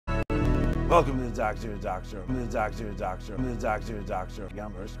Welcome to the Doctor. I'm the Doctor. I'm the Doctor.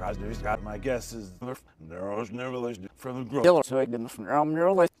 My guest is neurologist from the growth.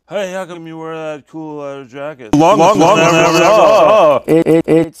 Hey, how come you wear that cool jacket?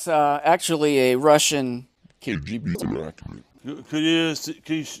 It's actually a Russian KGB actor. Could you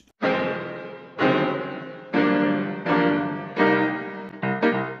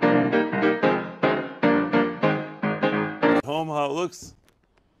home how it looks?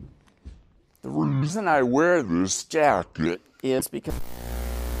 The reason I wear this jacket is because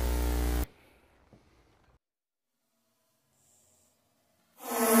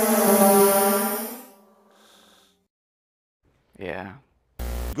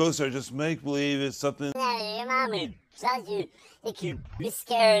Ghosts are just make believe. It's something. Actually,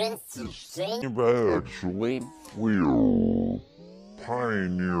 we're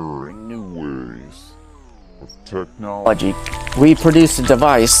pioneering new ways of technology. we produce a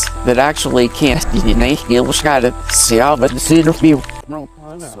device that actually can't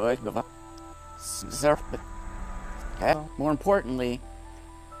more importantly,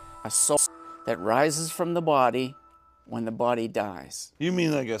 a soul that rises from the body when the body dies. You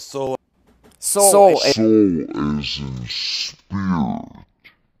mean like a soul? Soul Soul is in spirit.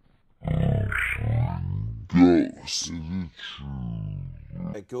 Ghosts is it true?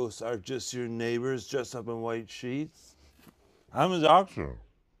 Like ghosts are just your neighbors dressed up in white sheets? I'm a doctor.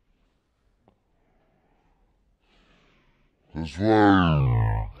 That's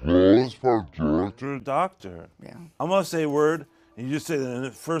why that's part director. Doctor. Yeah. I'm gonna say a word, and you just say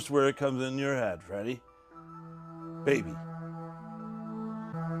the first word that comes in your head. Ready? Baby.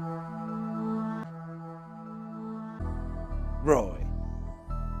 Roy.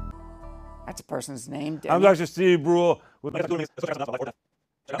 That's a person's name. I'm Dr. Steve Brule with